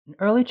In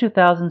early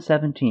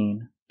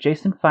 2017,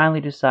 Jason finally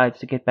decides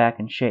to get back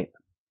in shape.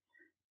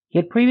 He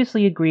had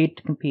previously agreed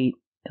to compete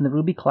in the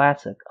Ruby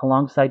Classic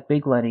alongside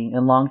Big Lenny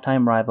and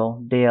longtime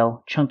rival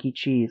Dale Chunky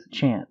Cheese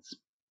Chance.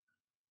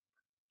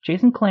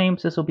 Jason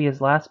claims this will be his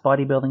last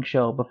bodybuilding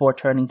show before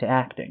turning to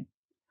acting,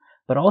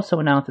 but also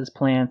announces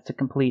plans to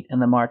compete in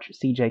the March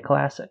CJ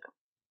Classic.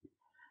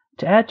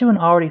 To add to an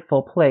already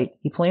full plate,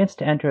 he plans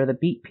to enter the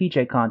Beat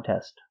PJ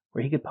contest,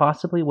 where he could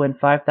possibly win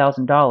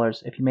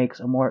 $5,000 if he makes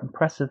a more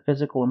impressive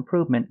physical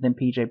improvement than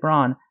PJ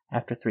Braun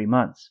after 3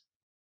 months.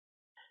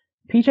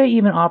 PJ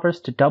even offers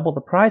to double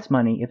the prize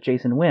money if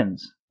Jason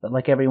wins, but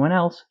like everyone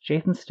else,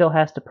 Jason still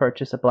has to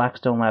purchase a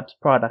Blackstone Labs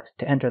product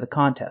to enter the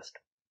contest.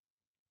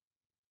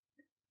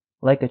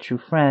 Like a true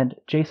friend,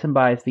 Jason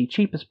buys the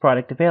cheapest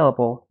product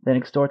available, then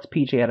extorts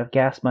PJ out of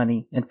gas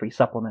money and free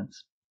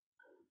supplements.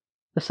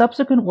 The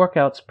subsequent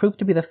workouts prove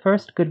to be the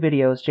first good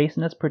videos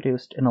Jason has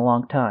produced in a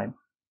long time.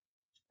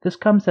 This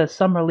comes as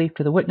some relief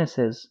to the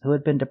witnesses who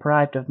had been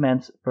deprived of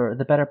ments for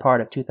the better part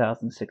of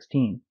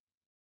 2016.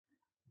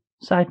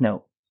 Side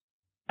note,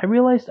 I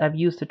realized I've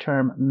used the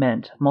term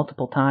ment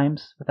multiple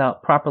times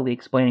without properly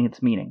explaining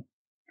its meaning.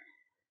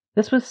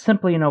 This was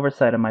simply an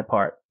oversight on my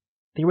part.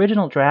 The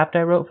original draft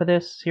I wrote for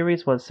this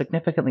series was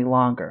significantly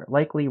longer,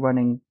 likely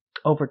running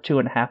over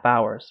 2.5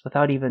 hours,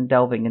 without even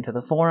delving into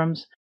the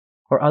forums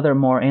or other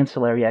more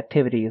ancillary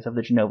activities of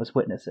the Genova's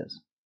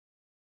witnesses.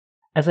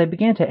 As I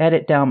began to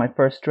edit down my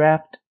first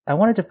draft, I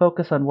wanted to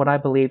focus on what I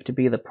believe to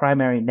be the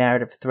primary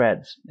narrative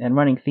threads and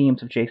running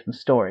themes of Jason's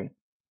story.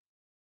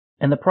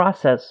 In the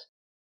process,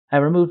 I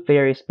removed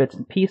various bits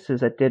and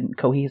pieces that didn't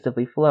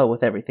cohesively flow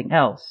with everything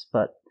else,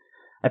 but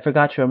I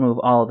forgot to remove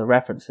all of the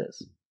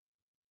references.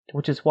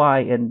 Which is why,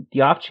 in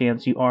the off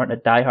chance you aren't a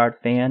diehard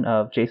fan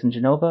of Jason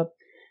Genova,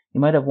 you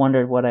might have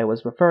wondered what I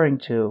was referring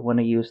to when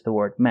I used the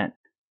word ment.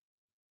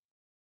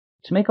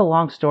 To make a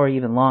long story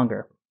even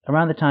longer,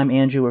 around the time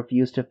Andrew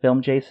refused to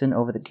film Jason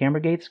over the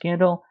Gamergate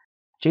scandal,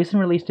 Jason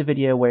released a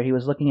video where he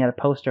was looking at a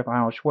poster of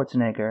Arnold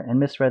Schwarzenegger and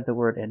misread the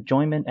word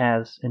enjoyment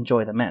as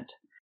enjoy the ment.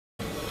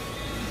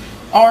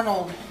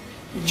 Arnold,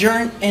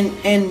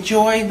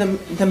 enjoy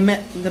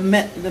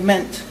the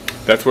ment.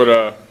 That's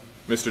what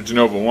Mr.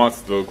 Genova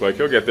wants to look like.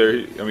 He'll get there.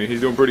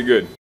 He's doing pretty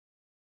good.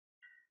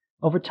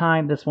 Over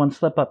time, this one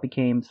slip-up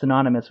became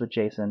synonymous with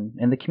Jason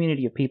in the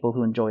community of people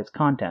who enjoy his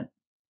content.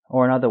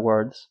 Or in other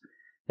words,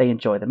 they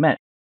enjoy the ment.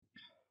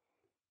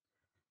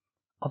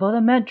 Although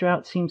the ment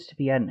drought seems to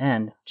be at an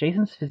end,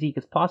 Jason's physique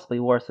is possibly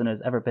worse than it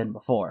has ever been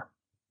before.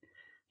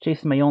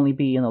 Jason may only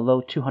be in the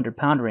low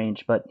 200-pound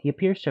range, but he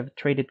appears to have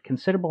traded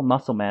considerable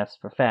muscle mass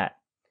for fat.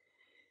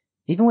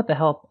 Even with the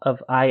help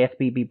of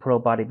IFBB pro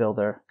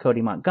bodybuilder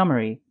Cody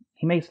Montgomery,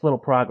 he makes little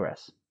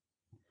progress.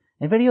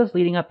 In videos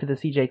leading up to the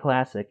CJ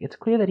Classic, it's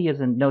clear that he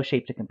is in no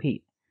shape to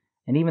compete,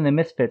 and even the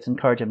Misfits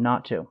encourage him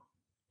not to.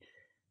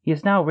 He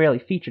is now rarely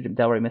featured in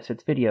Delray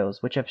Misfits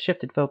videos, which have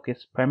shifted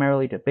focus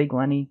primarily to Big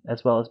Lenny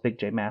as well as Big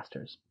J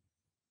Masters.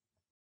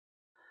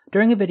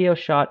 During a video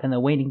shot in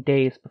the waning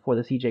days before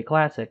the CJ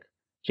Classic,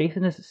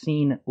 Jason is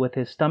seen with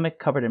his stomach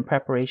covered in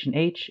Preparation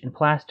H and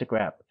plastic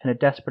wrap in a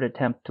desperate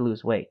attempt to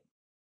lose weight.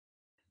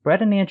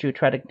 Brett and Andrew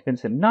try to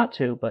convince him not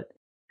to, but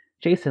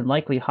Jason,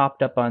 likely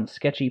hopped up on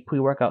sketchy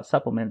pre-workout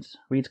supplements,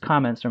 reads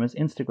comments from his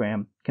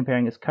Instagram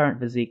comparing his current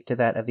physique to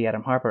that of the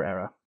Adam Harper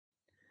era.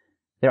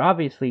 They're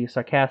obviously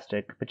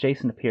sarcastic, but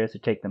Jason appears to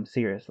take them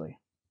seriously.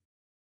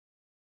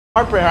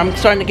 Harper era, I'm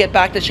starting to get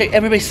back to shape.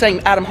 Everybody's saying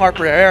Adam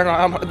Harper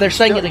era. They're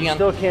saying it again.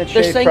 Still can't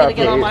shave They're saying properly. it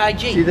again on my IG.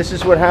 See, this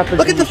is what happens.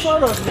 Look at the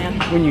photos,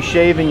 man. When you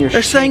shave and you're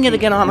They're saying it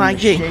again on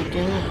IG.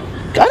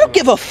 I don't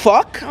give a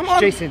fuck. Come on.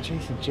 Jason.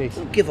 I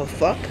don't give a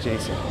fuck.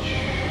 Jason.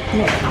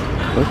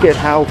 Look at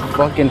how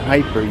fucking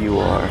hyper you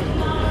are.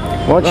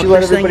 Why don't Look, you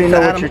let everybody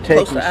know what you're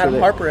taking? Close to Adam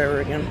Harper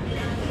era again.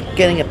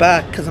 Getting it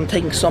back because I'm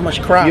taking so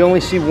much crap. You only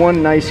see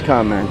one nice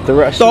comment. The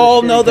rest. Oh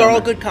no, they're all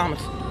good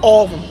comments.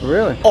 All of them.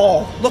 Really?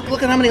 All. Look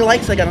at how many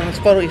likes I got on this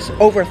photo. It's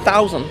over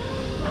 1,000.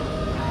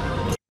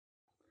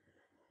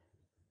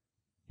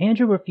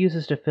 Andrew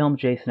refuses to film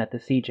Jason at the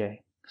CJ,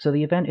 so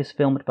the event is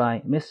filmed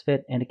by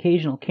misfit and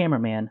occasional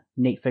cameraman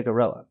Nate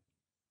Figueroa.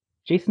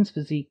 Jason's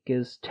physique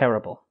is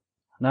terrible.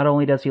 Not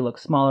only does he look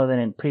smaller than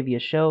in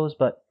previous shows,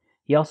 but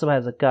he also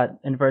has a gut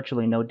and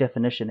virtually no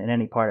definition in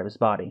any part of his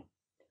body.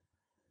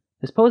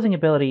 His posing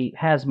ability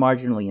has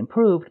marginally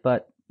improved,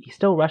 but he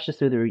still rushes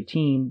through the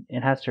routine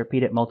and has to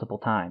repeat it multiple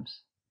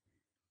times.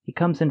 He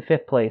comes in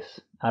 5th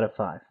place out of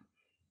 5.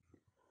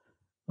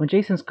 When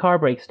Jason's car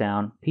breaks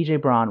down,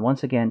 PJ Braun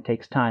once again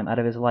takes time out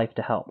of his life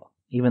to help,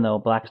 even though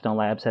Blackstone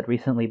Labs had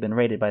recently been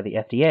raided by the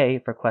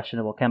FDA for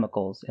questionable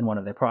chemicals in one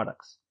of their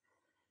products.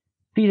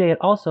 PJ had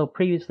also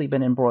previously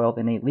been embroiled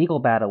in a legal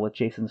battle with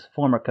Jason's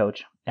former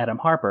coach, Adam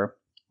Harper,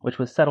 which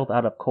was settled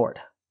out of court.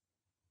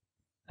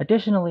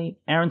 Additionally,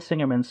 Aaron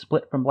Singerman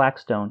split from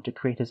Blackstone to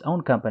create his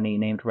own company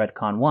named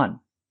Redcon 1.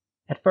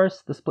 At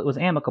first, the split was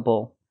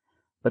amicable,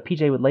 but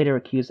PJ would later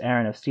accuse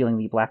Aaron of stealing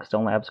the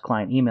Blackstone Labs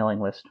client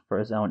emailing list for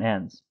his own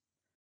ends.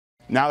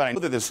 Now that I know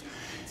that this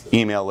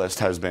email list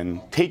has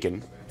been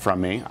taken from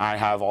me, I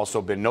have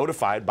also been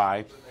notified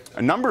by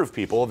a number of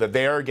people that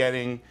they are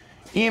getting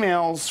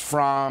emails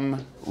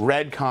from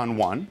Redcon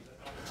 1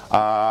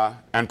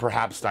 and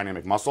perhaps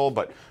Dynamic Muscle,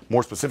 but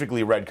more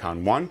specifically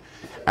Redcon 1.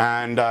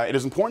 And it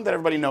is important that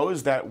everybody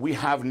knows that we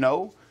have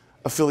no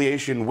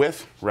affiliation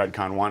with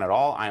Redcon 1 at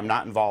all. I am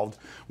not involved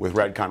with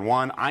Redcon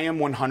 1. I am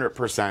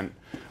 100%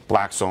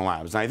 Blackstone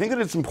Labs. And I think that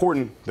it's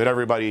important that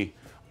everybody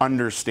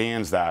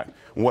understands that,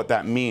 what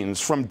that means.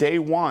 From day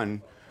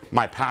one,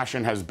 my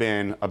passion has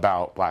been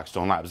about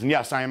Blackstone Labs. And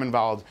yes, I am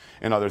involved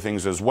in other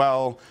things as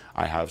well.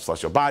 I have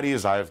Celestial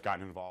Bodies. I've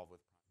gotten involved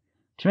with...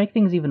 To make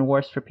things even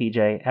worse for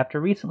PJ,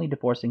 after recently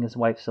divorcing his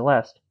wife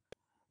Celeste,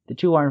 the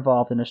two are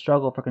involved in a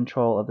struggle for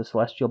control of the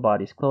Celestial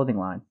Bodies clothing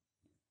line.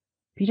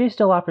 PJ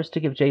still offers to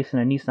give Jason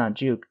a Nissan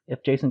Juke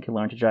if Jason can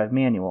learn to drive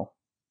manual.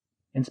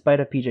 In spite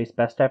of PJ's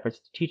best efforts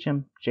to teach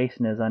him,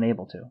 Jason is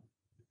unable to.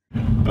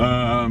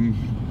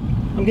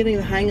 I'm getting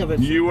the hang of it.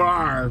 You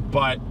are,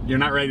 but you're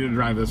not ready to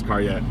drive this car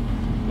yet.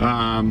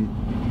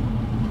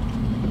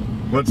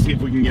 Let's see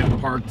if we can get it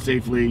parked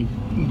safely.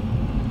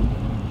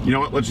 You know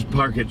what? Let's just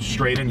park it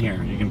straight in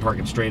here. You can park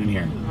it straight in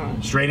here.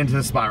 Straight into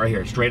the spot right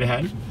here. Straight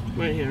ahead.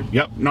 Right here.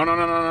 Yep.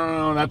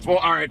 No. That's well.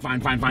 All right.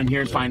 Fine.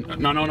 Here's fine.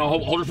 No.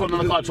 Hold your foot on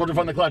the clutch. Hold your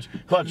foot on the clutch.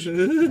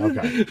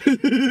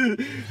 Okay.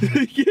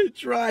 I can't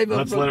drive.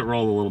 Let's let it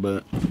roll a little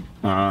bit.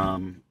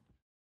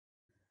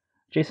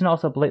 Jason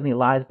also blatantly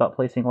lies about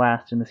placing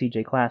last in the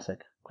CJ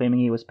Classic, claiming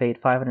he was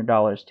paid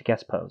 $500 to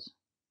guest pose.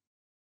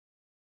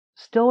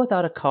 Still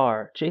without a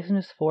car, Jason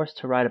is forced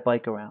to ride a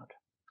bike around.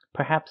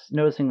 Perhaps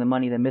noticing the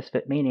money the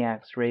Misfit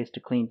Maniacs raised to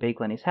clean Big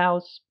Lenny's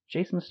house,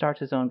 Jason starts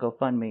his own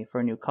GoFundMe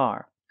for a new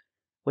car,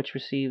 which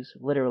receives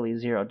literally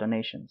 0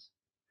 donations.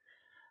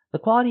 The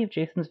quality of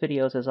Jason's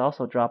videos has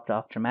also dropped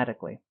off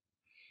dramatically.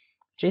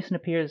 Jason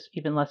appears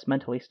even less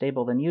mentally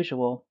stable than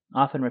usual,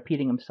 often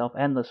repeating himself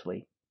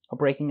endlessly, or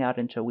breaking out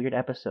into weird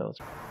episodes.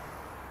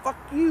 Fuck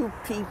you,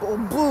 people.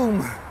 Boom.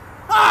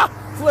 Ah!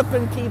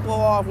 Flipping people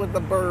off with the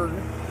bird.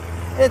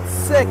 It's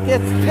sick.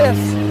 It's piss.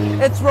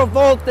 It's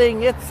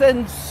revolting. It's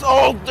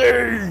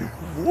insulting.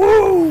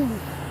 Woo!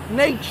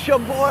 Nature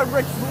Boy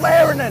Rick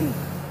Larinen.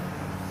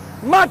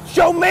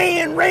 Macho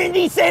Man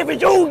Randy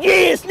Savage. Oh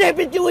yeah, snap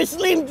into a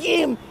Slim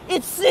Jim.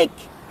 It's sick.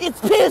 It's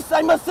piss.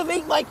 I must have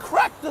ate my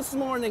crack this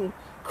morning.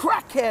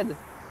 Crackhead.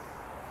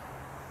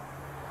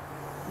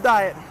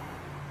 Diet.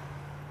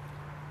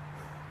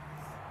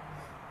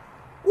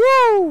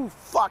 Woo!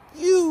 Fuck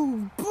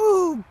you!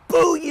 Boo!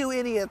 Boo, you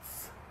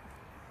idiots!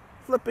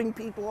 Flipping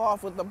people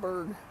off with the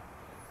bird.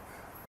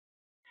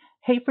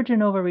 Hate for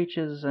Genova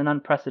reaches an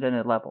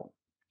unprecedented level.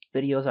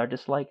 Videos are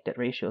disliked at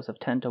ratios of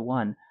 10 to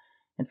 1,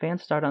 and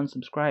fans start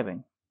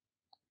unsubscribing.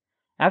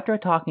 After a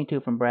talking to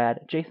from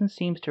Brad, Jason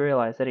seems to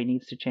realize that he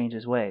needs to change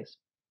his ways.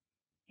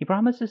 He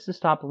promises to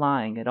stop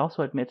lying and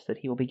also admits that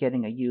he will be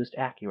getting a used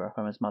Acura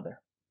from his mother.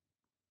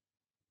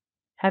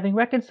 Having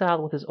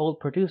reconciled with his old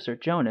producer,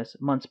 Jonas,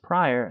 months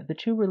prior, the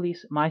two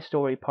release My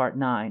Story Part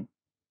 9.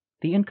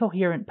 The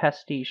incoherent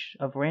pastiche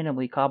of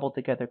randomly cobbled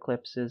together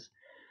clips is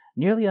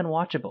nearly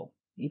unwatchable,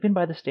 even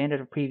by the standard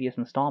of previous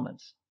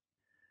installments.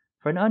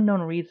 For an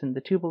unknown reason,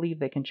 the two believe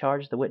they can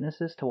charge the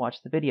witnesses to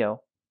watch the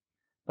video,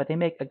 but they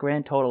make a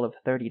grand total of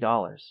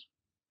 $30.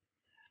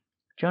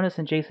 Jonas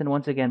and Jason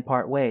once again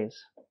part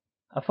ways.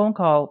 A phone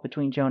call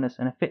between Jonas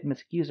and a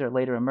Fitness user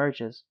later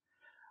emerges,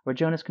 where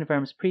Jonas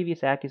confirms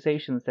previous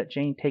accusations that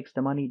Jane takes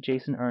the money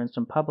Jason earns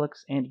from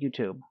Publix and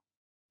YouTube.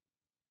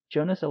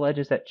 Jonas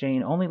alleges that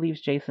Jane only leaves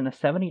Jason a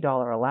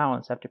 $70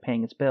 allowance after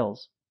paying his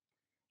bills.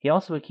 He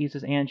also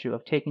accuses Andrew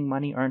of taking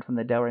money earned from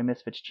the Delray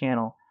Misfits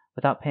channel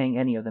without paying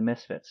any of the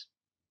Misfits.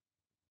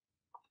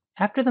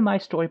 After the My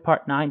Story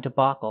Part 9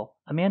 debacle,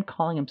 a man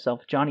calling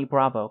himself Johnny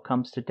Bravo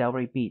comes to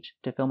Delray Beach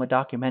to film a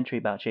documentary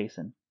about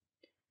Jason.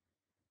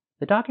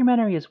 The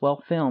documentary is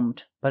well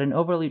filmed, but an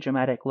overly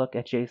dramatic look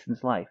at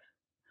Jason's life.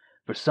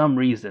 For some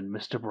reason,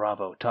 Mr.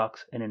 Bravo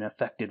talks in an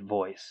affected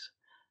voice,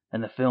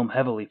 and the film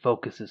heavily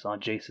focuses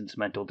on Jason's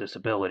mental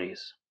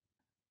disabilities.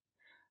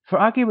 For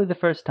arguably the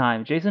first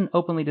time, Jason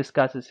openly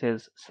discusses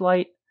his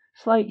slight,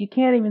 you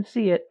can't even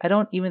see it, I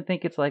don't even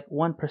think it's like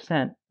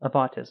 1% of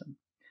autism.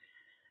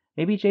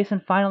 Maybe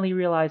Jason finally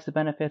realized the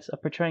benefits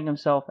of portraying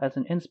himself as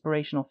an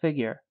inspirational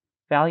figure,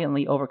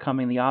 valiantly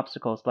overcoming the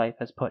obstacles life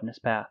has put in his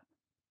path.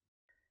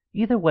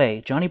 Either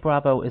way, Johnny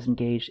Bravo is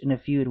engaged in a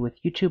feud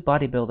with YouTube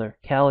bodybuilder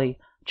Callie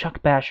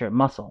Chuck Basher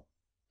Muscle.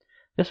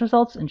 This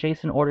results in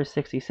Jason orders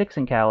 66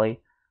 in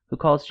Callie, who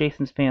calls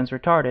Jason's fans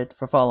retarded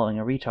for following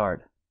a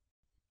retard.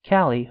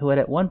 Callie, who had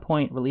at one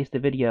point released a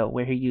video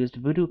where he used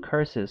voodoo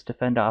curses to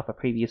fend off a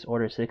previous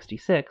Order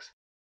 66.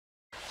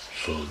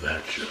 So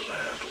that's your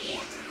last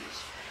warning.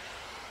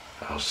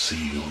 I'll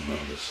see you on the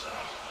other side.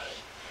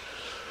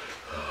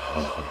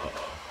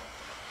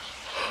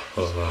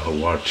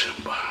 Watch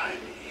him behind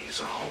me.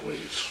 He's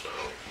always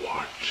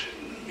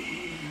watching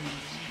me.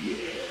 Yeah.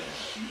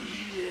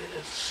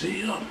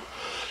 See him?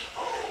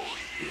 Oh,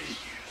 yeah,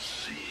 you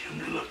see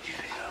him. Look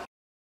at him.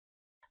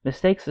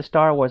 Mistakes the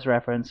Star Wars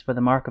reference for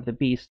the Mark of the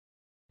Beast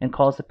and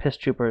calls the Piss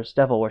Troopers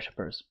devil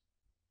worshippers.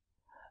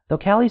 Though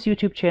Callie's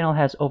YouTube channel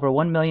has over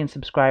 1 million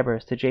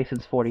subscribers to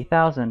Jason's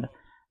 40,000,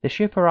 the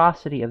sheer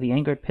ferocity of the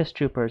angered piss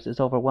troopers is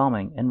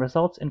overwhelming and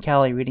results in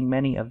Callie reading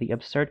many of the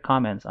absurd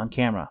comments on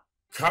camera.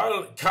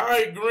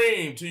 Kai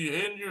Green, to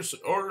end your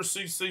Order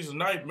 66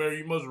 nightmare,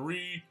 you must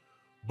read,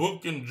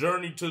 book, and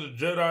journey to the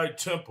Jedi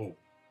Temple.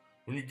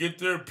 When you get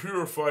there,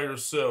 purify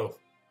yourself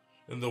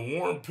in the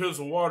warm piss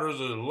waters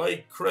of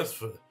Lake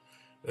Cresfa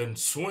and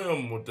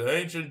swim with the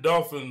ancient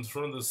dolphins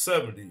from the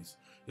 70s.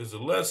 There's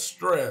less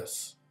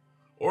stress.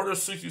 Order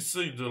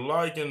 66, the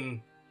like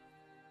and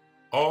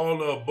all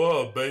the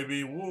above,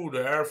 baby. Woo,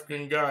 the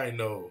African guy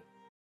know.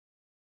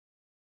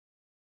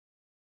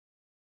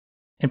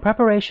 In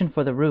preparation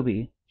for the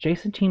Ruby,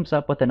 Jason teams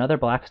up with another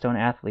Blackstone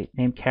athlete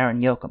named Karen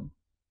Yoakum.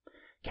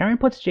 Karen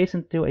puts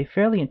Jason through a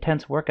fairly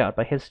intense workout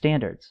by his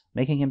standards,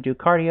 making him do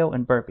cardio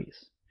and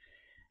burpees.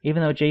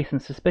 Even though Jason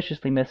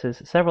suspiciously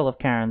misses several of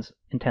Karen's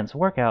intense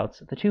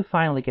workouts, the two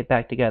finally get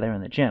back together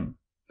in the gym.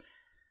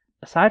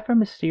 Aside from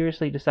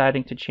mysteriously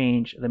deciding to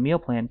change the meal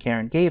plan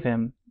Karen gave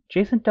him,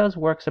 Jason does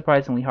work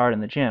surprisingly hard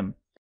in the gym.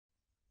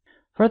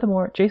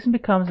 Furthermore, Jason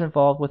becomes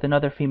involved with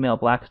another female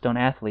Blackstone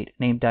athlete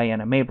named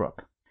Diana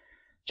Maybrook.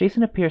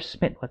 Jason appears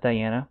smitten with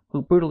Diana,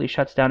 who brutally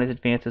shuts down his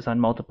advances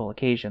on multiple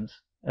occasions,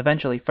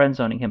 eventually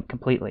friend-zoning him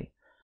completely.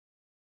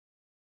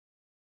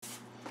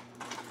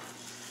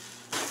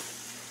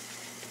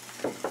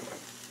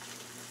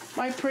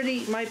 My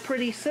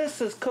pretty sis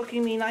is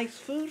cooking me nice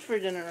food for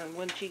dinner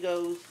when she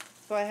goes,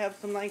 so I have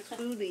some nice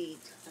food to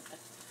eat.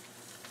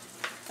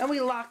 And we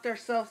locked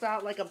ourselves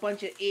out like a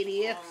bunch of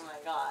idiots. Oh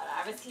my god,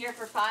 I was here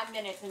for 5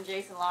 minutes and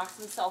Jason locks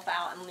himself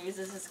out and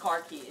loses his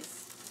car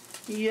keys.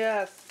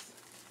 Yes.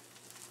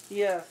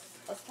 Yes.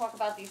 Let's talk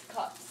about these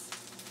cups.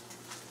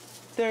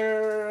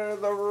 They're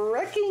the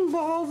wrecking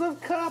balls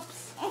of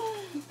cups.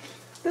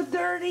 The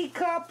dirty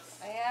cups.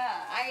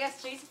 Yeah, I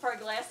asked Jason for a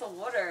glass of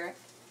water.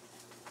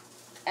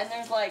 And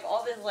there's like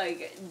all this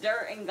like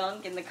dirt and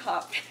gunk in the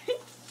cup.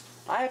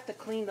 I have to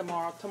clean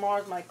tomorrow.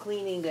 Tomorrow's my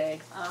cleaning day.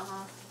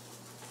 Uh-huh.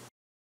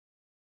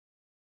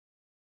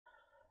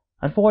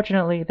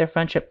 Unfortunately, their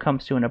friendship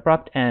comes to an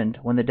abrupt end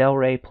when the Del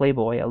Rey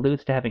playboy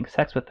alludes to having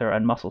sex with her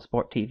on Muscle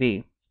Sport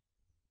TV.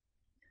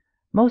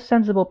 Most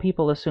sensible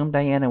people assumed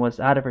Diana was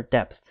out of her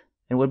depth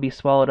and would be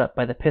swallowed up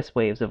by the piss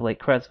waves of Lake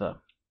Cresva.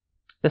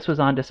 This was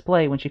on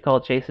display when she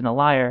called Jason a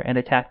liar and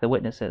attacked the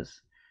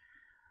witnesses.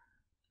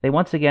 They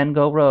once again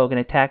go rogue and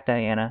attack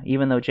Diana,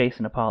 even though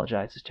Jason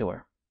apologizes to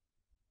her.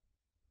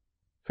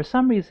 For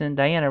some reason,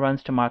 Diana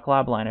runs to Mark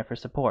Lobliner for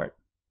support.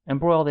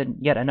 Embroiled in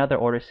yet another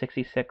Order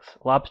 66,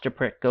 Lobster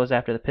Prick goes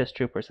after the piss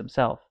troopers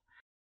himself.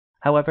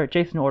 However,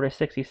 Jason orders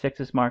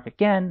 66's Mark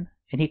again,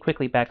 and he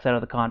quickly backs out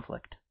of the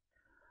conflict.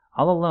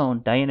 All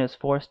alone, Diana is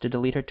forced to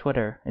delete her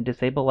Twitter and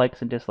disable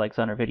likes and dislikes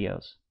on her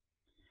videos.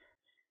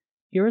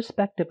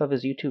 Irrespective of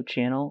his YouTube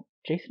channel,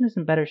 Jason is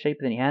in better shape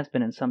than he has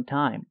been in some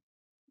time.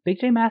 Big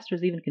J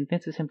Masters even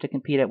convinces him to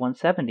compete at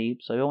 170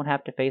 so he won't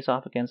have to face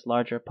off against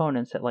larger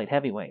opponents at light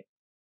heavyweight.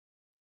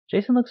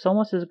 Jason looks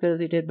almost as good as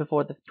he did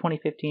before the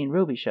 2015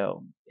 Ruby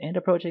show, and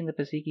approaching the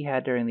physique he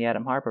had during the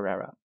Adam Harper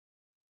era.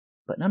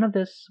 But none of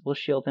this will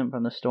shield him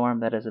from the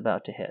storm that is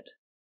about to hit.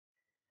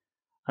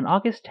 On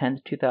August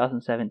 10,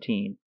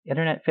 2017,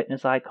 internet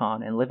fitness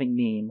icon and living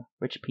meme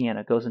Rich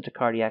Piana goes into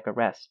cardiac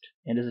arrest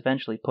and is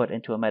eventually put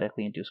into a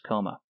medically induced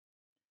coma.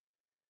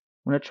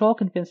 When a troll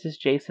convinces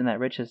Jason that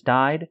Rich has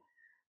died,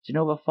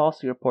 Genova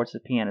falsely reports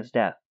of Piana's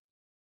death.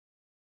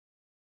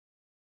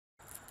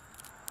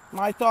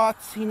 My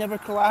thoughts, he never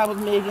collabed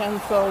with me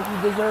again, so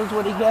he deserves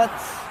what he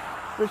gets.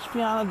 Rich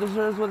Piana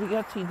deserves what he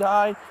gets. He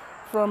died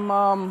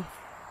from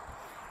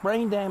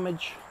brain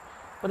damage,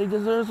 but he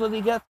deserves what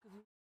he gets.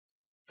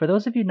 For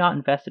those of you not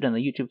invested in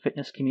the YouTube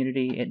fitness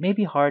community, it may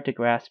be hard to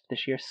grasp the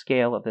sheer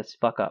scale of this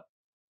fuck-up.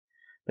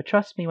 But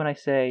trust me when I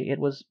say it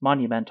was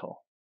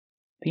monumental.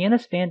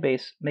 Piana's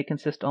fanbase may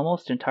consist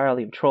almost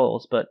entirely of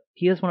trolls, but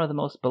he is one of the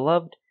most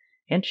beloved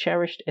and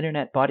cherished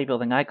internet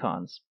bodybuilding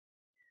icons.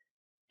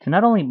 To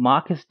not only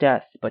mock his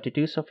death, but to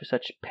do so for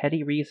such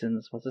petty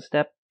reasons was a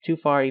step too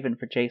far even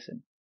for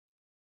Jason.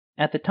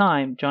 At the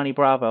time, Johnny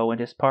Bravo and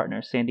his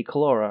partner Sandy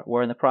Calora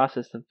were in the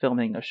process of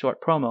filming a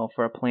short promo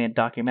for a planned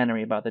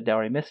documentary about the Del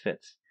Rey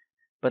Misfits,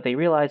 but they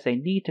realize they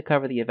need to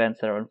cover the events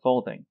that are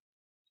unfolding.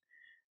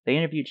 They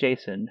interview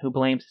Jason, who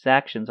blames his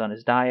actions on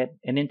his diet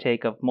and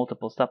intake of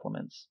multiple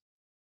supplements.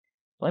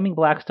 Blaming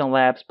Blackstone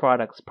Labs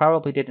products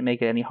probably didn't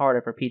make it any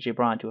harder for PJ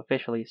Braun to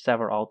officially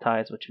sever all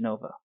ties with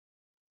Genova.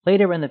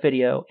 Later in the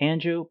video,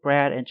 Andrew,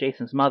 Brad, and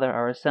Jason's mother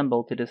are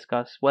assembled to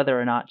discuss whether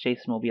or not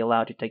Jason will be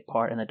allowed to take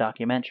part in the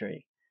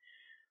documentary.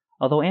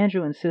 Although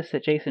Andrew insists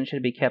that Jason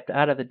should be kept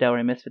out of the Del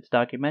Rey Misfits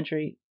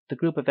documentary, the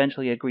group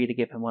eventually agree to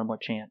give him one more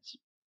chance.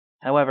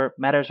 However,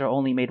 matters are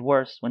only made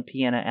worse when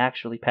Piana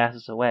actually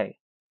passes away.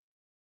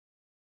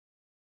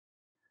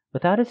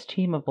 Without his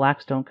team of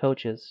Blackstone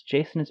coaches,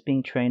 Jason is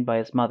being trained by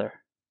his mother.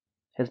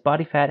 His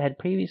body fat had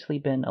previously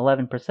been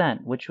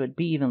 11%, which would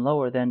be even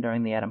lower than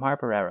during the Adam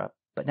Harper era,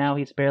 but now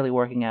he's barely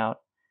working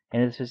out,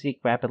 and his physique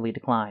rapidly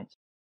declines.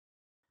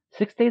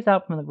 6 days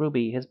out from the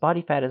Ruby, his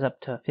body fat is up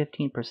to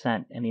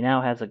 15%, and he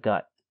now has a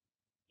gut.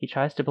 He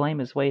tries to blame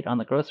his weight on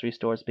the grocery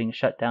stores being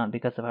shut down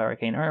because of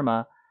Hurricane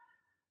Irma.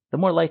 The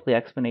more likely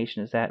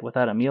explanation is that,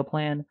 without a meal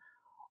plan,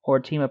 or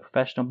a team of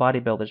professional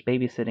bodybuilders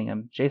babysitting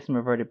him, Jason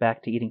reverted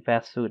back to eating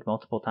fast food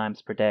multiple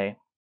times per day.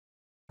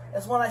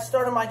 As when I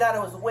started my diet, I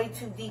was way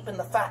too deep in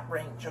the fat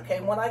range,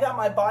 okay? When I got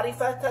my body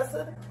fat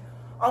tested,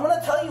 I'm going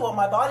to tell you what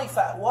my body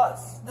fat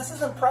was. This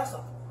is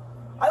impressive.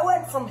 I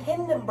went from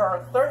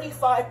Hindenburg,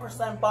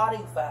 35% body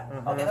fat.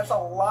 Okay, that's a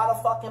lot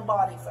of fucking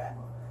body fat.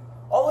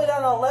 All the way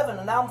down to 11,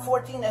 and now I'm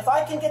 14. If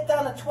I can get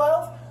down to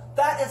 12,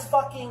 that is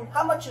fucking,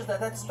 how much is that?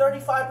 That's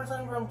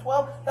 35% from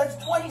 12. That's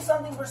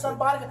 20-something%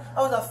 body fat.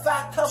 I was a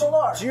fat tub of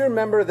lard. Do you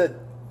remember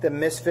the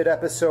Misfit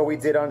episode we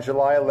did on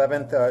July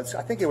 11th?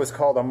 I think it was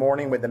called A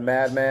Morning with the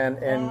Madman,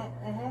 and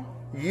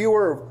you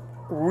were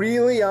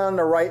really on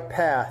the right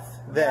path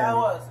then. Yeah, I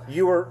was.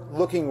 You were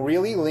looking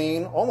really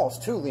lean,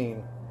 almost too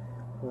lean.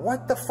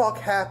 What the fuck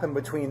happened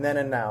between then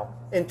and now?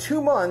 In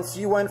 2 months,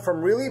 you went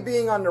from really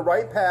being on the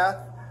right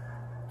path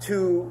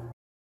to...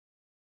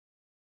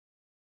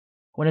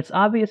 When it's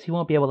obvious he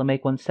won't be able to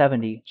make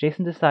 170,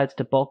 Jason decides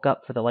to bulk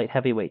up for the light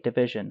heavyweight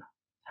division.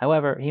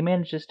 However, he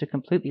manages to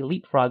completely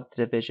leapfrog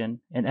the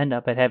division and end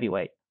up at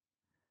heavyweight.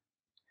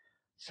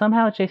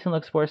 Somehow Jason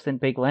looks worse than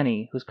Big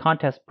Lenny, whose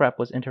contest prep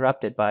was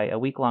interrupted by a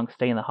week-long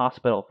stay in the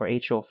hospital for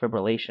atrial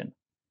fibrillation.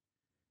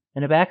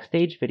 In a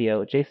backstage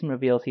video, Jason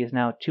reveals he is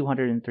now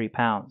 203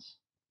 pounds.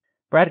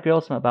 Brad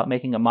grills him about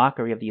making a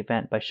mockery of the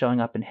event by showing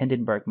up in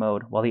Hindenburg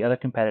mode while the other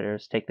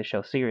competitors take the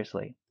show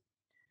seriously.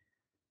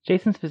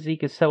 Jason's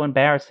physique is so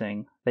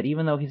embarrassing that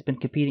even though he's been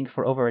competing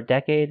for over a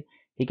decade,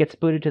 he gets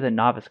booted to the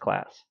novice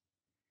class.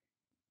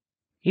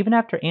 Even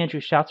after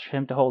Andrew shouts for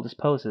him to hold his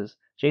poses,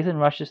 Jason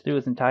rushes through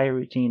his entire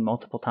routine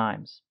multiple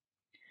times.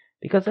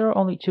 Because there are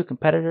only 2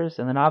 competitors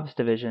in the novice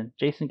division,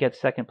 Jason gets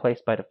second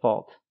place by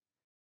default.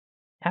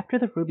 After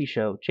the Ruby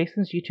show,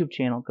 Jason's YouTube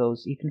channel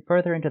goes even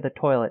further into the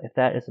toilet if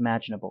that is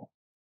imaginable.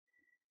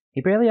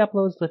 He barely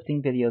uploads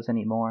lifting videos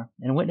anymore,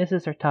 and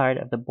witnesses are tired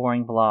of the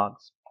boring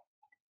vlogs.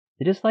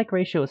 The dislike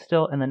ratio is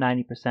still in the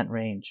 90%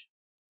 range.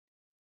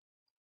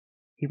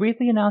 He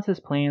briefly announces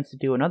plans to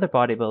do another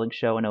bodybuilding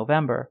show in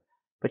November,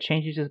 but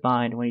changes his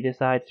mind when he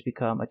decides to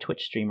become a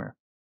Twitch streamer.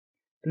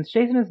 Since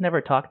Jason has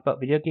never talked about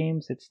video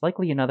games, it's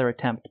likely another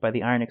attempt by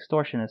the Iron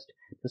Extortionist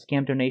to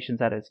scam donations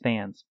out of his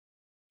fans.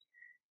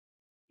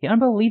 He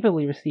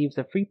unbelievably receives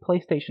a free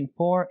PlayStation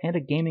 4 and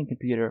a gaming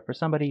computer for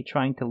somebody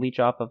trying to leech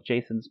off of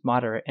Jason's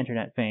moderate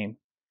internet fame.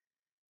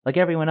 Like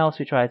everyone else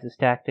who tries this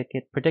tactic,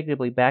 it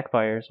predictably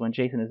backfires when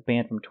Jason is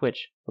banned from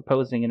Twitch for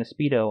posing in a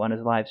Speedo on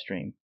his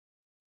livestream.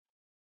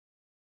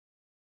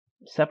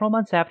 Several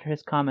months after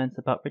his comments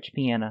about Rich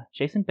Piana,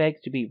 Jason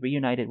begs to be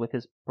reunited with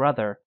his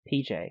brother,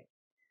 PJ.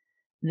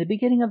 In the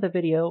beginning of the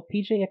video,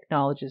 PJ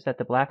acknowledges that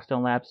the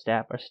Blackstone Lab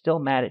staff are still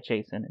mad at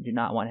Jason and do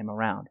not want him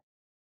around.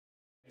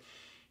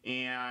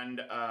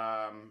 And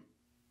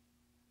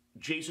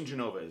Jason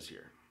Genova is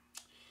here.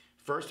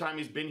 First time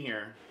he's been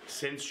here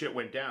since shit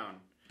went down.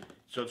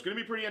 So it's going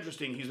to be pretty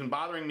interesting. He's been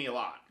bothering me a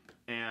lot.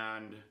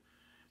 And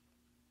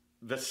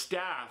the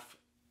staff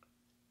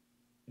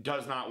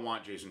does not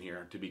want Jason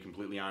here, to be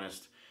completely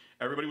honest.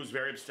 Everybody was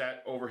very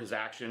upset over his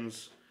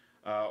actions,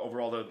 over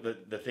all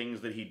the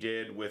things that he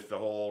did with the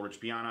whole Rich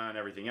Piana and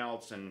everything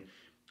else. And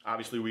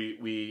obviously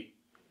we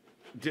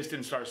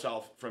distanced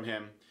ourselves from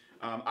him.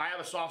 I have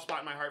a soft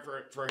spot in my heart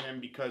for him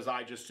because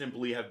I just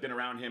simply have been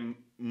around him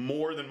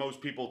more than most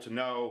people to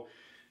know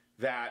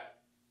that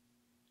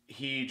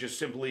he just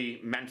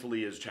simply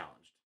mentally is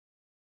challenged.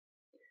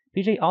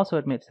 PJ also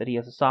admits that he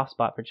has a soft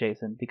spot for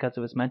Jason because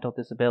of his mental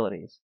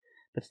disabilities,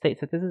 but states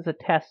that this is a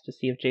test to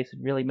see if Jason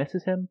really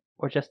misses him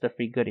or just the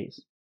free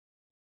goodies.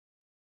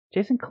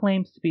 Jason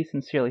claims to be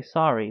sincerely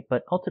sorry,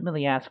 but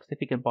ultimately asks if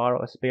he can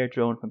borrow a spare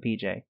drone from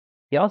PJ.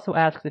 He also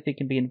asks if he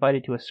can be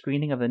invited to a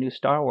screening of the new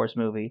Star Wars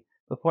movie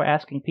before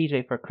asking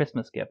PJ for a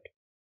Christmas gift.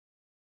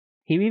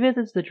 He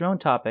revisits the drone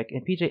topic,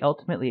 and PJ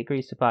ultimately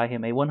agrees to buy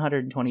him a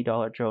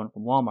 $120 drone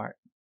from Walmart.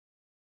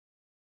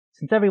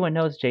 Since everyone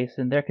knows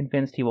Jason, they're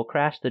convinced he will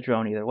crash the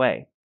drone either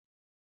way.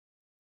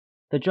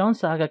 The drone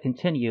saga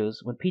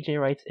continues when PJ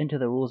writes into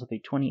the rules of the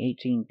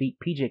 2018 Beat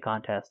PJ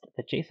contest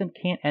that Jason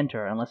can't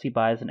enter unless he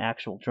buys an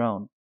actual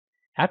drone.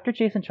 After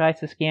Jason tries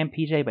to scam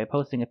PJ by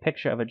posting a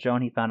picture of a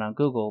drone he found on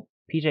Google,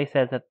 PJ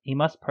says that he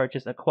must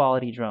purchase a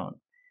quality drone,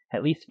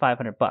 at least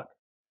 $500.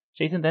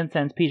 Jason then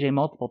sends PJ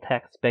multiple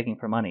texts begging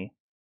for money.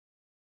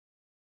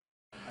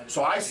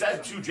 So I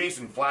said to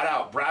Jason flat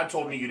out, Brad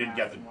told me you didn't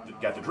get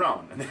the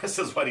drone. And this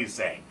is what he's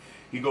saying.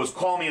 He goes,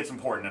 call me, it's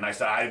important. And I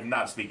said, I'm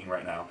not speaking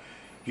right now.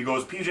 He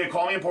goes, PJ,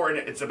 call me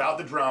important. It's about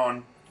the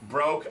drone.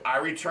 Broke. I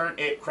returned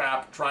it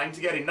crap. Trying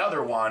to get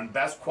another one.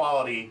 Best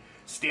quality.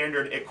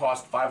 Standard. It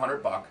cost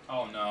 $500.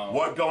 Oh no.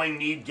 What going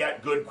need?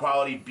 Get good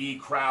quality. B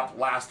crap.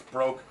 Last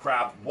broke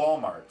crap.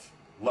 Walmart.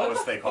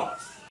 Lowest they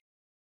cost.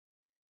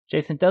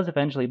 Jason does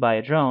eventually buy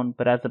a drone,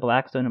 but as the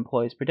Blackstone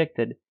employees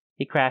predicted,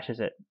 he crashes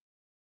it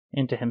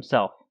into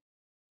himself.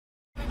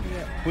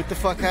 Yeah. What the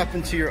fuck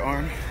happened to your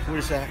arm? What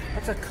is that?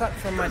 That's a cut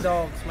from my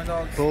dogs. My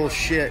dogs.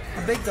 Bullshit.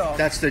 A big dog.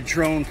 That's the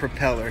drone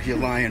propeller, you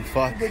lying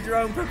fuck. The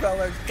drone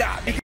propellers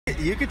got me.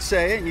 You could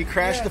say it, and you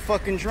crashed the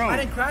fucking drone. I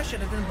didn't crash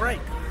it. It didn't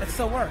break. It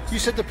still works. You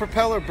said the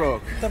propeller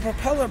broke. The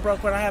propeller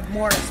broke when I have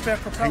more spare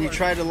propellers. And you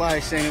tried to lie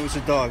saying it was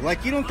a dog.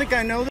 Like, you don't think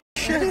I know this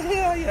shit?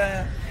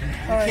 yeah.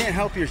 You can't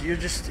help you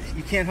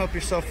can't help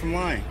yourself from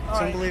lying. It's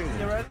unbelievable.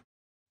 You're right.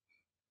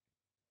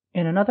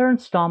 In another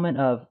installment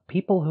of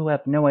People Who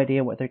Have No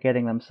Idea What They're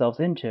Getting Themselves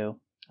Into,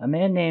 a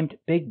man named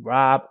Big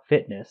Rob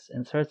Fitness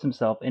inserts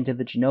himself into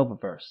the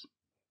Genovaverse.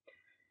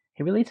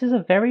 He releases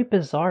a very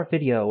bizarre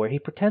video where he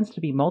pretends to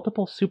be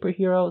multiple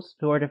superheroes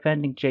who are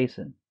defending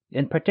Jason,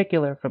 in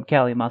particular from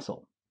Cali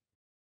Muscle.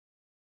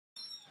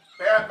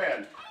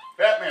 Batman!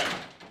 Batman!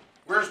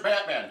 Where's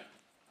Batman?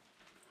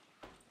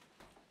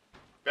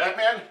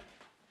 Batman?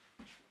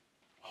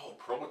 Oh,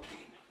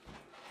 protein.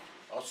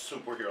 Us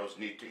superheroes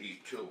need to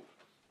eat too.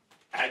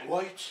 Egg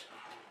whites?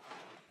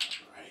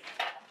 Right.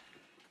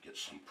 Get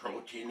some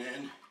protein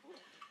in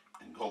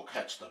and go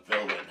catch the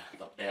villain,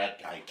 the bad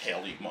guy,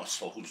 Cali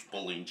Muscle, who's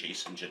bullying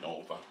Jason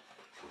Genova.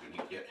 We're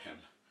gonna get him.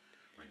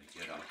 We're gonna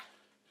get him.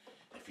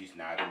 If he's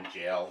not in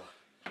jail,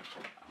 I'm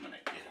gonna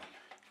get him.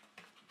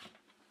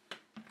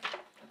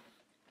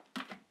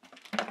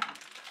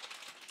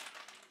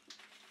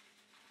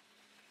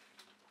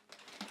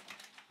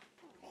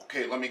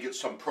 Okay, let me get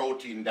some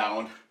protein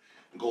down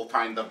and go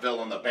find the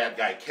villain, the bad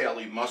guy,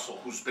 Cali Muscle,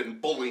 who's been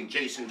bullying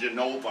Jason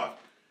Genova.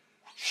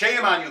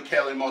 Shame on you,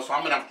 Cali Muscle.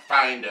 I'm gonna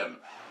find him.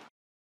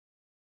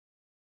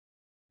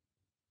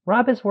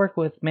 Rob has worked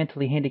with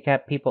mentally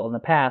handicapped people in the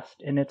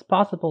past, and it's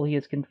possible he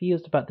is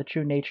confused about the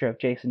true nature of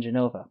Jason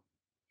Genova.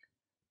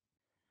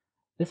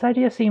 This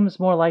idea seems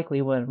more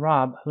likely when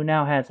Rob, who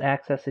now has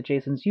access to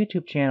Jason's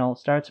YouTube channel,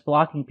 starts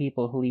blocking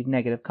people who leave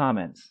negative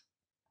comments.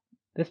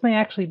 This may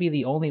actually be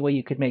the only way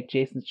you could make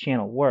Jason's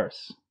channel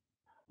worse.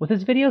 With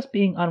his videos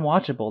being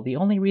unwatchable, the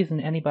only reason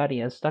anybody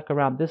has stuck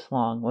around this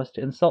long was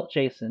to insult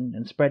Jason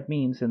and spread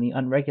memes in the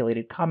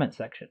unregulated comment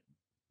section.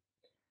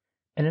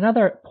 In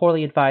another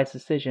poorly advised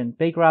decision,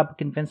 Big Rob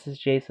convinces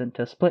Jason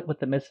to split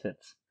with the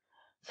Misfits,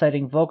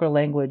 citing vulgar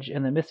language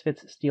and the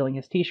Misfits stealing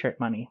his t-shirt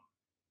money.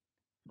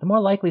 The more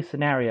likely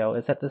scenario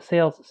is that the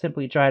sales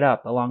simply dried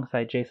up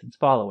alongside Jason's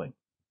following.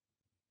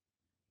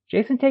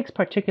 Jason takes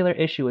particular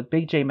issue with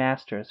Big J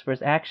Masters for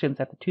his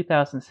actions at the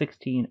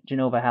 2016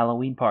 Genova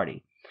Halloween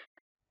party.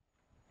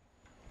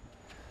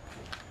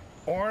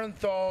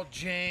 Orenthal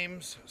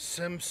James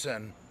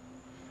Simpson,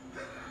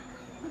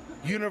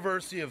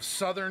 University of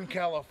Southern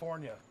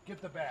California.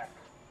 Get the back.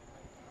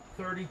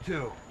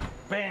 32.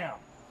 Bam!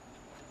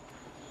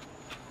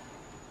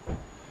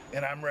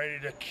 And I'm ready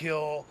to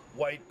kill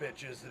white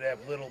bitches that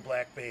have little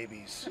black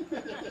babies.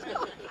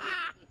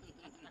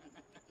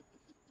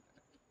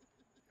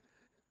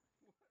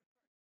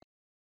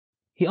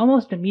 He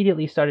almost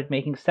immediately started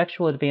making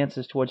sexual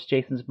advances towards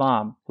Jason's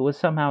mom, who was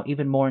somehow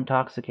even more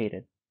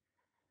intoxicated.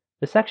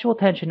 The sexual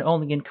tension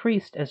only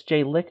increased as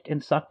Jay licked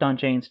and sucked on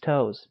Jane's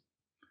toes.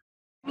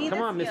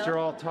 Come on, Mr.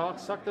 All Talk,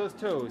 suck those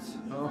toes.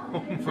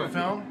 Oh, for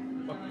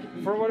film?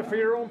 For what? For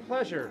your own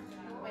pleasure.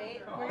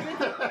 Wait, we're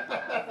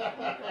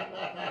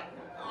gonna...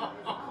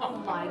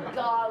 Oh my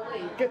God,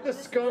 wait. Get the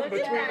scum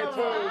between the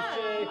toes,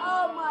 Jay.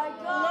 Oh my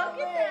God,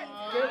 look at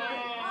this.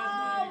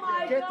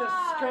 Get the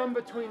scum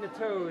between the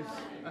toes.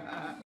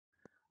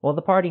 While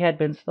the party had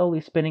been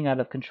slowly spinning out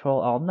of control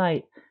all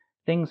night,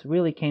 things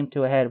really came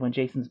to a head when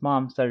Jason's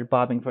mom started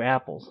bobbing for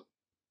apples.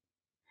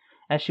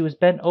 As she was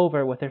bent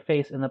over with her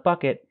face in the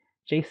bucket,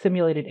 Jay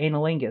simulated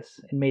analingus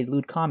and made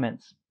lewd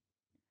comments.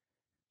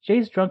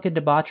 Jay's drunken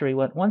debauchery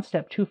went one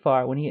step too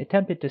far when he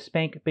attempted to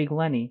spank Big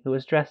Lenny, who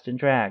was dressed in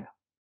drag.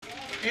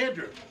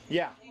 Andrew.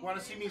 Yeah. Want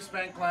to see me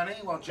spank Lenny?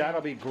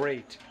 That'll be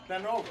great.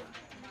 Bend over.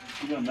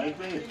 You gonna make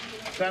me?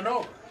 Bend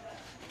over.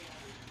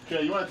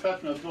 Okay, you wanna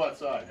touch me? Let's go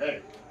outside.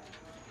 Hey,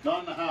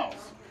 not in the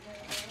house.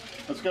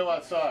 Let's go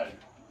outside.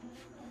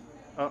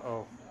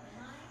 Uh-oh.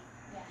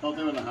 Don't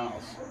do it in the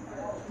house.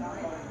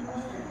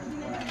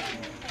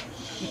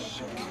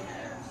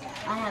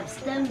 I have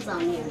stems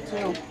on you,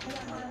 too.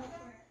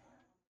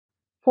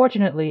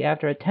 Fortunately,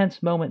 after a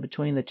tense moment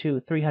between the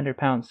two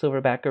 300-pound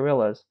silverback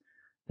gorillas,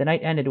 the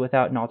night ended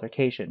without an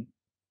altercation.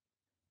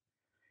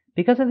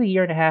 Because of the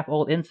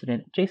year-and-a-half-old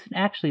incident, Jason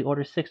actually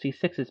ordered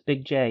 66's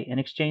Big J in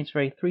exchange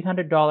for a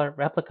 $300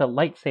 replica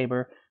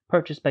lightsaber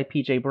purchased by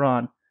PJ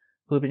Braun,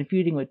 who had been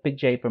feuding with Big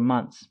J for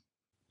months.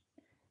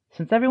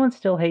 Since everyone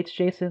still hates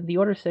Jason, the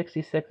Order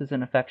 66 is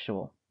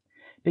ineffectual.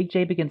 Big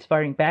J begins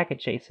firing back at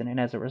Jason, and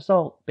as a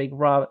result, Big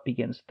Rob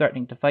begins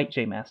threatening to fight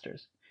J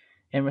Masters.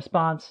 In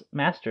response,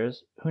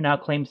 Masters, who now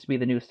claims to be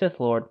the new Sith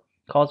Lord,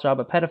 calls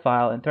Rob a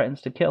pedophile and threatens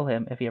to kill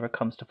him if he ever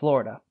comes to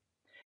Florida.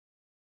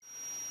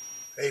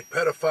 Hey,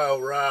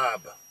 pedophile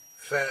Rob,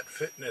 fat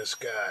fitness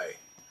guy,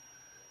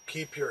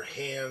 keep your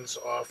hands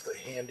off the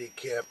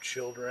handicapped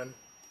children,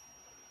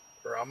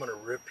 or I'm gonna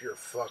rip your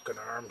fucking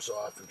arms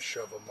off and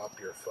shove them up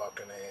your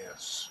fucking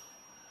ass.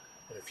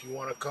 And if you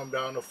want to come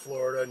down to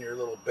Florida in your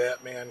little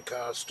Batman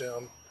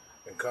costume,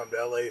 and come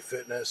to LA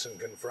Fitness and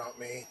confront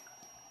me,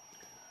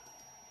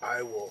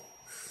 I will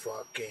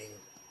fucking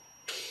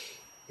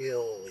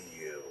kill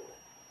you.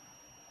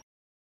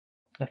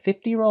 A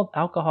 50-year-old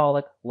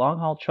alcoholic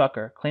long-haul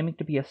trucker claiming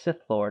to be a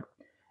Sith Lord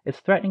is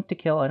threatening to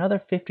kill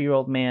another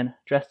 50-year-old man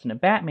dressed in a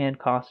Batman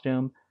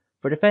costume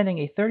for defending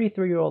a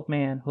 33-year-old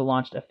man who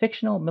launched a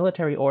fictional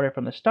military order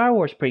from the Star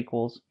Wars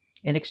prequels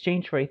in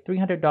exchange for a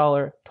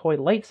 $300 toy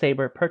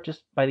lightsaber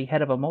purchased by the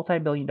head of a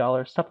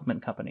multi-billion-dollar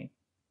supplement company.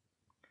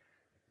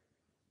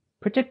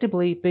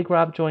 Predictably, Big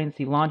Rob joins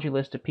the laundry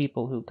list of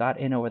people who got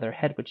in over their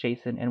head with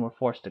Jason and were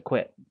forced to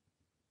quit.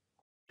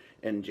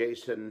 And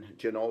Jason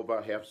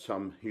Genova have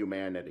some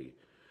humanity.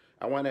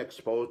 I want to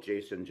expose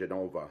Jason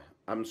Genova.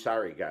 I'm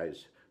sorry,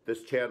 guys.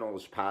 This channel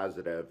is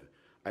positive.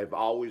 I've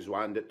always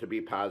wanted it to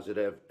be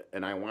positive,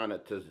 and I want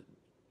it to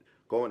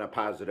go in a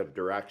positive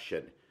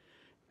direction.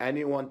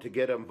 Anyone to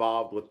get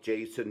involved with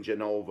Jason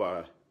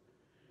Genova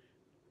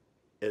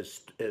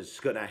is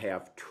going to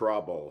have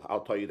trouble.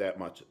 I'll tell you that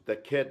much.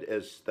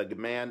 The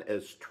man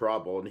is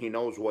trouble, and he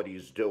knows what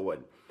he's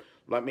doing.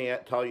 Let me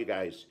tell you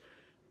guys,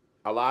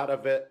 a lot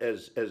of it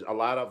is a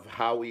lot of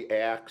how he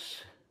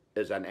acts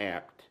is an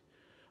act.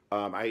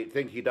 I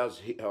think he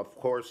does. Of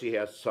course, he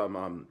has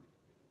some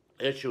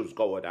issues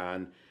going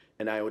on,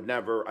 and I would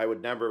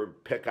never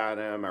pick on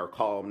him or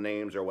call him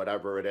names or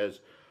whatever it is.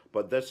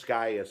 But this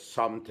guy is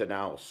something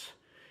else.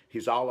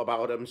 He's all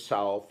about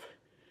himself.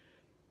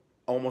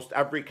 Almost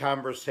every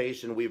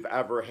conversation we've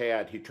ever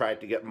had, he tried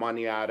to get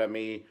money out of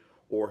me,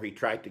 or he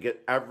tried to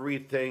get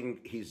everything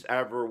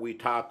we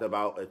talked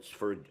about. It's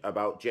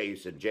about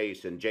Jason.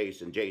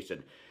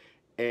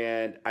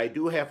 And I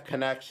do have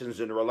connections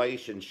and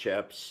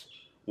relationships,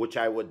 which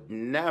I would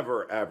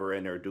never, ever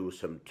introduce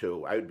him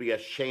to. I would be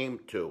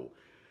ashamed to.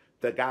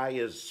 The guy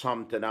is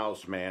something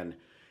else, man.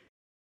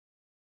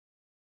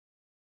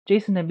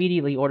 Jason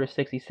immediately orders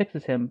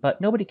 66s him, but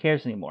nobody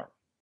cares anymore.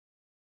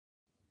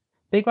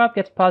 Big Rob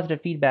gets positive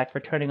feedback for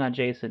turning on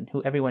Jason,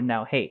 who everyone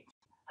now hates.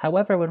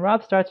 However, when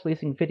Rob starts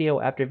releasing video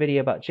after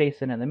video about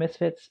Jason and the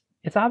Misfits,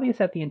 it's obvious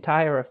that the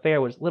entire affair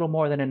was little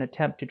more than an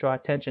attempt to draw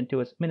attention to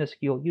his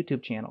minuscule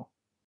YouTube channel.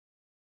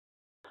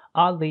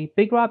 Oddly,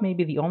 Big Rob may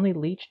be the only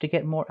leech to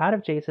get more out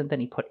of Jason than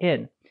he put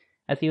in,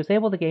 as he was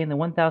able to gain the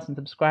 1,000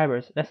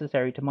 subscribers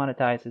necessary to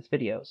monetize his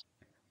videos.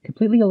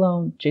 Completely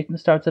alone, Jason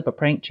starts up a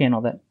prank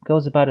channel that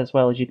goes about as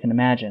well as you can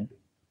imagine.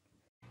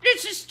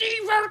 This is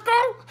Steve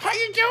Urkel. How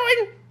you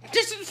doing?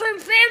 This is from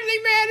Family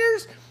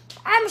Matters.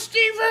 I'm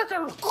Steve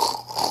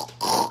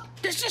Urkel.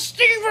 This is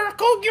Steve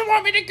Urkel. You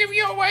want me to give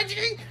you a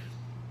wedgie?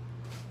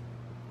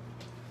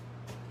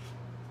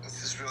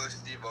 Is this really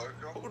Steve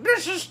Urkel?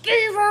 This is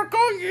Steve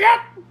Urkel. Yep.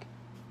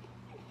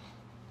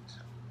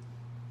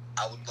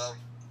 I would love.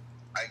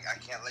 I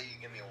can't let you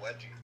give me a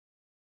wedgie.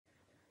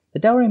 The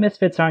Delray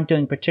Misfits aren't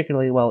doing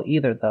particularly well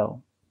either,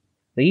 though.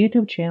 The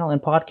YouTube channel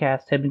and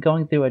podcast have been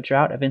going through a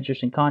drought of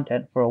interesting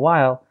content for a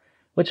while,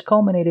 which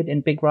culminated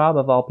in Big Rob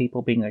of all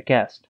people being their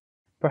guest.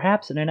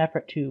 Perhaps in an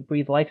effort to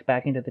breathe life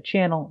back into the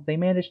channel, they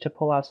managed to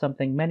pull off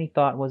something many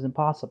thought was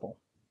impossible.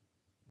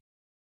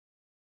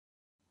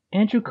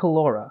 Andrew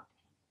Calora,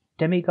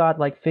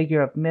 demigod-like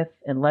figure of myth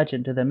and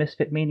legend to the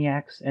Misfit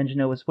Maniacs and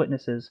Genova's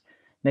witnesses,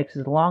 makes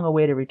his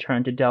long-awaited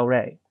return to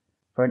Delray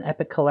for an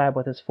epic collab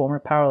with his former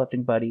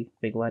powerlifting buddy,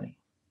 Big Lenny.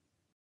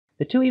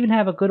 The two even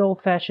have a good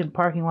old-fashioned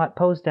parking lot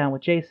pose down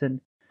with Jason,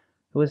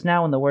 who is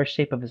now in the worst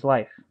shape of his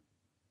life.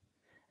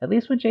 At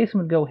least when Jason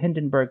would go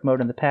Hindenburg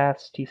mode in the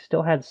past, he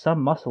still had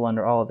some muscle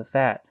under all of the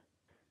fat.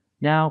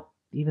 Now,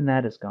 even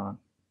that is gone.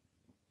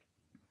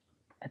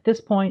 At this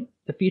point,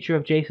 the future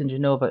of Jason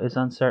Genova is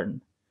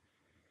uncertain.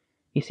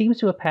 He seems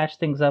to have patched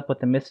things up with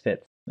the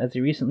Misfits, as he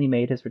recently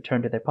made his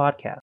return to their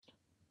podcast.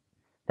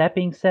 That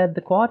being said,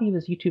 the quality of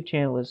his YouTube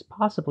channel is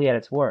possibly at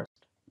its worst.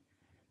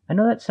 I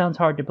know that sounds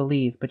hard to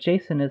believe, but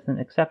Jason is an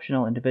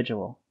exceptional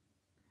individual.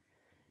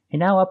 He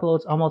now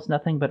uploads almost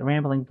nothing but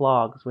rambling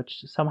vlogs,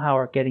 which somehow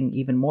are getting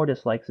even more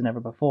dislikes than ever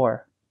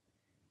before.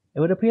 It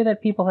would appear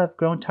that people have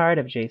grown tired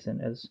of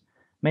Jason, as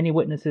many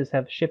witnesses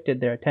have shifted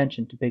their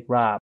attention to Big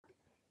Rob.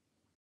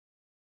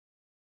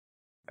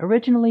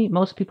 Originally,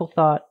 most people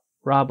thought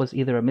Rob was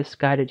either a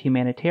misguided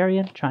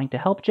humanitarian trying to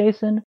help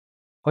Jason,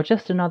 or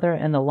just another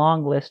in the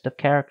long list of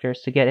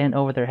characters to get in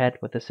over their head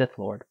with the Sith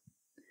Lord.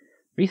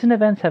 Recent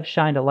events have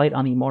shined a light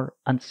on the more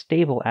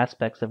unstable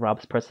aspects of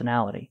Rob's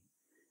personality.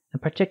 In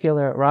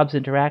particular, Rob's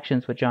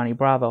interactions with Johnny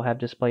Bravo have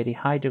displayed a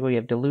high degree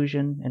of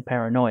delusion and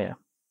paranoia.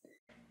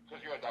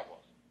 Because you're a devil.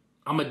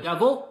 I'm a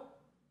devil?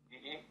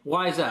 Mm-hmm.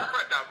 Why is that?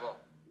 You're a devil.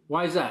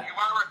 Why is that? You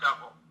are a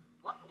devil.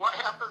 What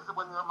happens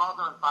when your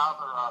mother and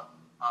father,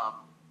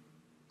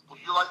 would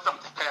you like them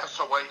to pass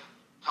away?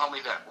 Tell me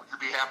that. Would you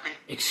be happy?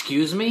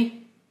 Excuse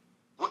me?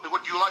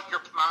 Would you like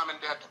your mom and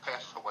dad to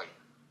pass away?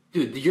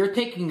 Dude, you're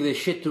taking this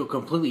shit to a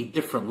completely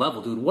different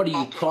level, dude. What are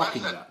you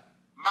talking about?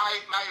 My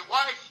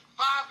wife's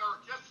father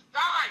just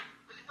died.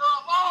 You're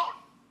alone.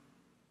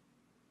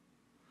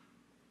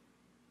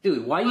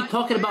 Dude, why are you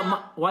talking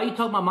about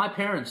my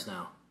parents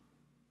now?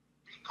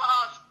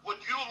 Because would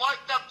you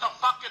like them to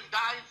fucking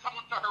die and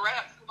someone to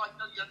harass you like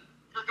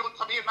you're doing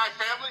my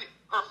family?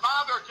 Her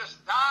father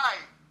just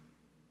died.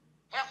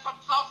 Have some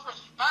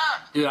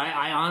self-respect. Dude,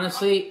 I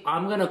honestly,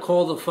 I'm gonna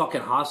call the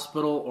fucking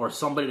hospital or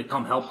somebody to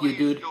come help you,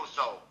 dude. Do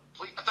so.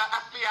 Please, the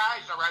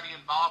FBI's already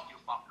involved, you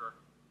fucker.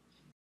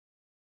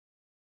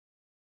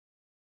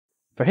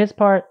 For his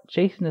part,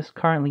 Jason is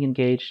currently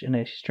engaged in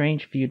a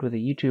strange feud with a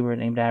YouTuber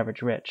named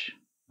Average Rich,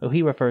 who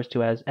he refers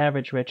to as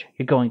Average Rich,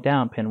 you're going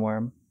down,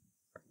 Pinworm.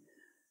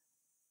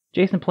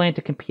 Jason planned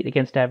to compete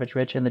against Average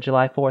Rich in the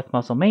July 4th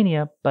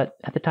Musclemania, but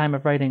at the time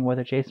of writing,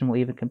 whether Jason will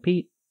even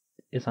compete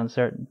is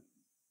uncertain.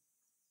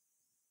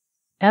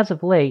 As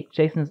of late,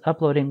 Jason is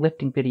uploading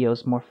lifting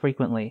videos more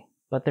frequently,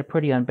 but they're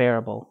pretty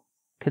unbearable,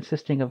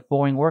 consisting of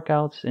boring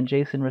workouts and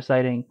Jason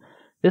reciting,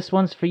 "This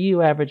one's for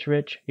you, Average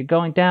Rich, you're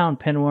going down,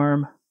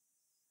 Pinworm."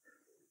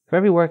 For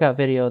every workout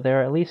video, there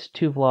are at least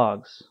 2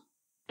 vlogs.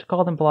 To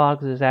call them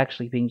vlogs is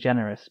actually being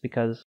generous,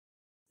 because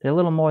they're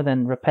little more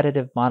than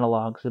repetitive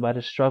monologues about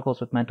his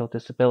struggles with mental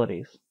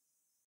disabilities.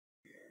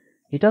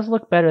 He does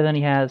look better than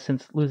he has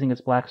since losing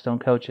his Blackstone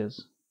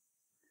coaches.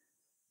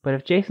 But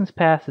if Jason's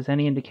past is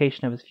any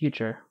indication of his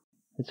future,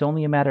 it's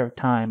only a matter of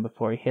time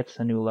before he hits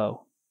a new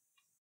low.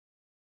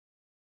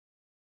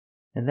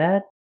 And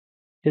that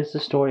is the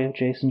story of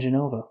Jason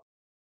Genova.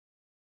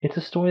 It's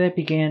a story that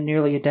began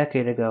nearly a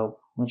decade ago,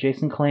 when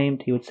Jason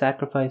claimed he would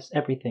sacrifice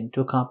everything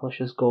to accomplish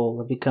his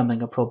goal of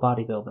becoming a pro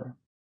bodybuilder.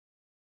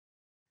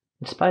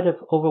 In spite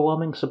of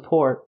overwhelming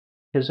support,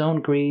 his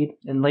own greed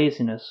and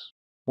laziness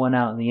won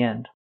out in the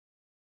end.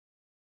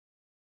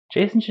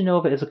 Jason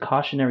Genova is a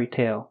cautionary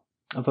tale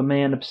of a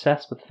man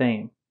obsessed with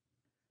fame,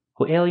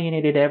 who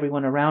alienated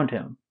everyone around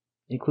him,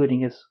 including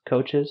his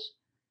coaches,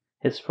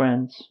 his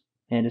friends,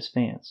 and his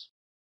fans.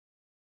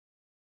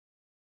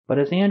 But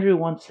as Andrew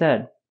once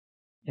said,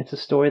 it's a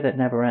story that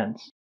never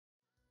ends.